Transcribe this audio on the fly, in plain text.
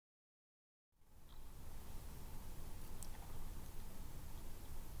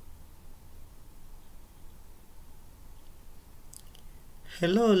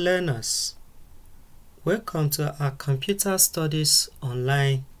Hello learners, welcome to our Computer Studies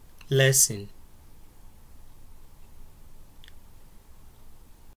online lesson.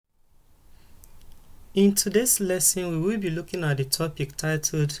 In today's lesson, we will be looking at the topic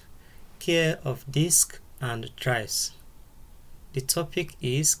titled Care of Disk and Drives. The topic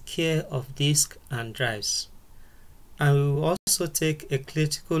is Care of Disk and Drives. And we will also take a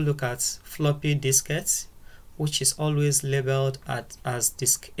critical look at floppy diskettes, which is always labeled as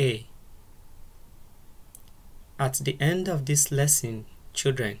Disk A. At the end of this lesson,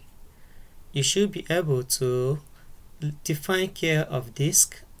 children, you should be able to define care of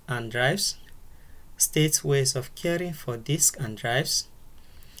disk and drives, state ways of caring for disk and drives,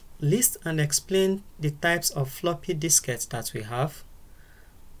 list and explain the types of floppy diskettes that we have,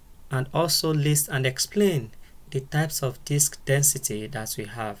 and also list and explain the types of disk density that we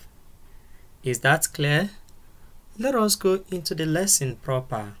have. Is that clear? Let us go into the lesson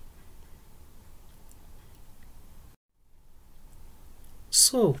proper.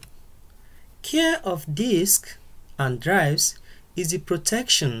 So, care of disk and drives is the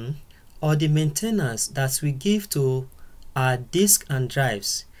protection or the maintenance that we give to our disk and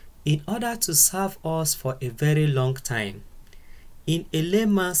drives in order to serve us for a very long time. In a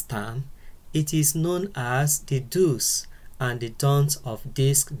layman's term, it is known as the do's and the don'ts of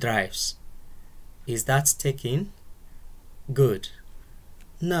disk drives. Is that taken? Good.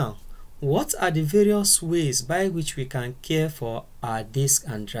 Now, what are the various ways by which we can care for our disk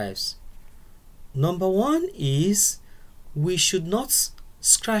and drives? Number one is we should not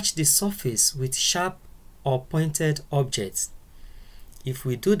scratch the surface with sharp or pointed objects. If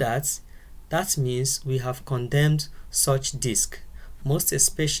we do that, that means we have condemned such disk, most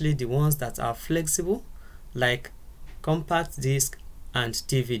especially the ones that are flexible, like compact disc and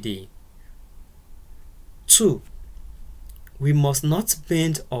DVD. 2. We must not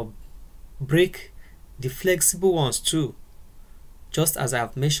bend or break the flexible ones too, just as I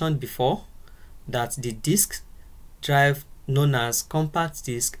have mentioned before that the disk drive known as compact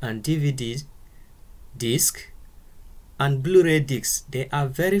disc and DVD disc and Blu-ray discs, they are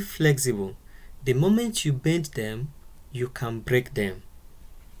very flexible. The moment you bend them, you can break them.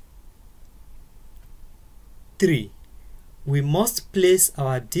 3. We must place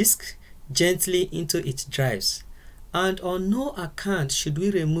our disk gently into its drives, and on no account should we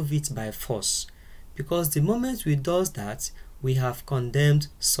remove it by force, because the moment we do that, we have condemned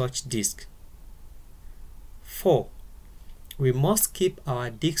such disk. 4. We must keep our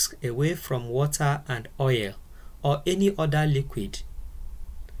disk away from water and oil or any other liquid.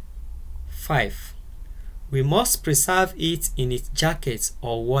 5. We must preserve it in its jacket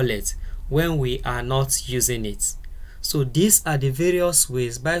or wallet when we are not using it. So these are the various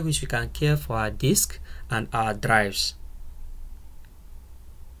ways by which we can care for our disk and our drives.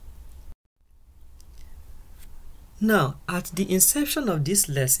 Now, at the inception of this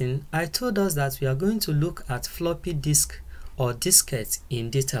lesson, I told us that we are going to look at floppy disk or diskettes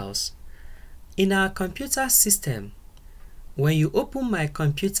in details. In our computer system, when you open my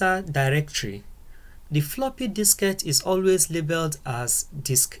computer directory, the floppy diskette is always labeled as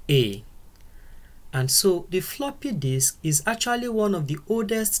Disk A. And so the floppy disk is actually one of the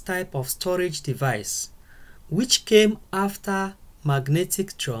oldest type of storage device, which came after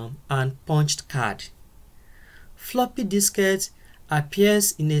magnetic drum and punched card. Floppy diskette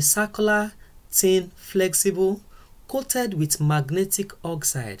appears in a circular, thin, flexible, coated with magnetic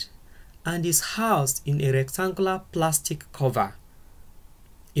oxide and is housed in a rectangular plastic cover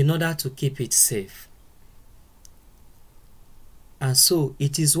in order to keep it safe. And so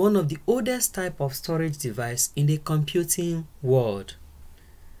it is one of the oldest type of storage device in the computing world.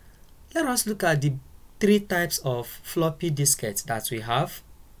 Let us look at the 3 types of floppy diskettes that we have.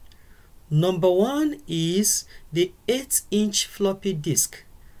 Number 1 is the 8-inch floppy disk,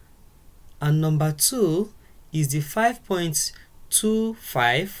 and number 2 is the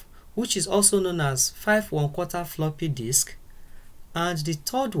 5.25, which is also known as 5 1/4 floppy disk, and the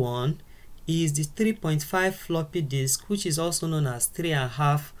third one is the 3.5 floppy disk, which is also known as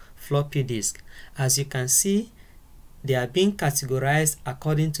 3.5 floppy disk. As you can see, they are being categorized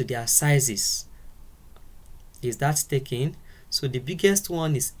according to their sizes. Is that taken? So the biggest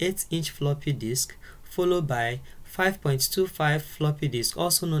one is 8-inch floppy disk, followed by 5.25 floppy disk,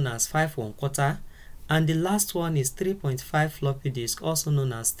 also known as 5 1/4, and the last one is 3.5 floppy disk, also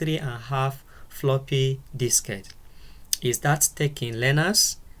known as 3.5 floppy diskette. Is that taken,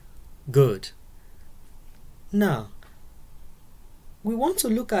 learners? Good. Now, we want to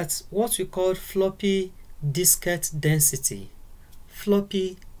look at what we call floppy diskette density.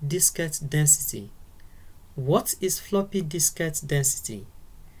 Floppy diskette density. What is floppy diskette density?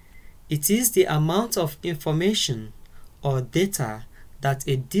 It is the amount of information or data that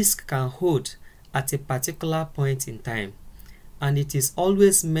a disk can hold at a particular point in time, and it is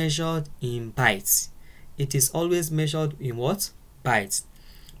always measured in bytes. It is always measured in what? Bytes.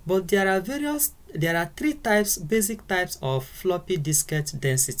 But there are three basic types of floppy diskette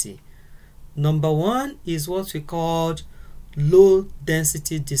density. Number one is what we call low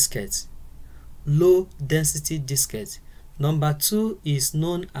density diskette. Low density diskette. Number two is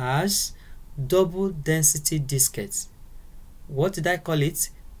known as double density diskette. What did I call it?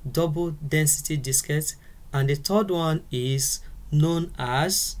 Double density diskette. And the third one is known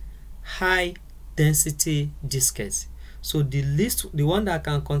as high density diskette. So the one that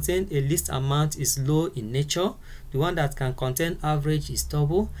can contain a least amount is low in nature. The one that can contain average is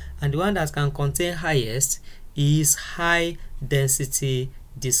double, and the one that can contain highest is high density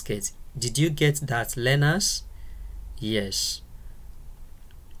diskette. Did you get that, learners? Yes.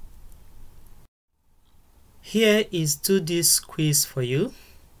 Here is 2D's quiz for you.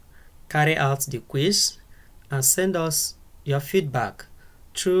 Carry out the quiz and send us your feedback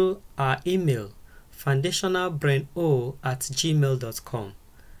through our email foundationalbraino@gmail.com.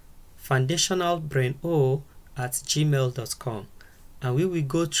 foundationalbraino@gmail.com, and we will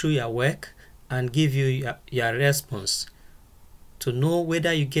go through your work and give you your response to know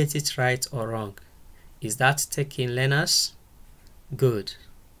whether you get it right or wrong. Is that taking, learners? Good.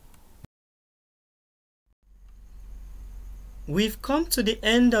 We've come to the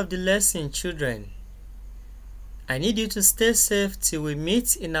end of the lesson, children. I need you to stay safe till we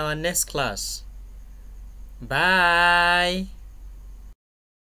meet in our next class. Bye.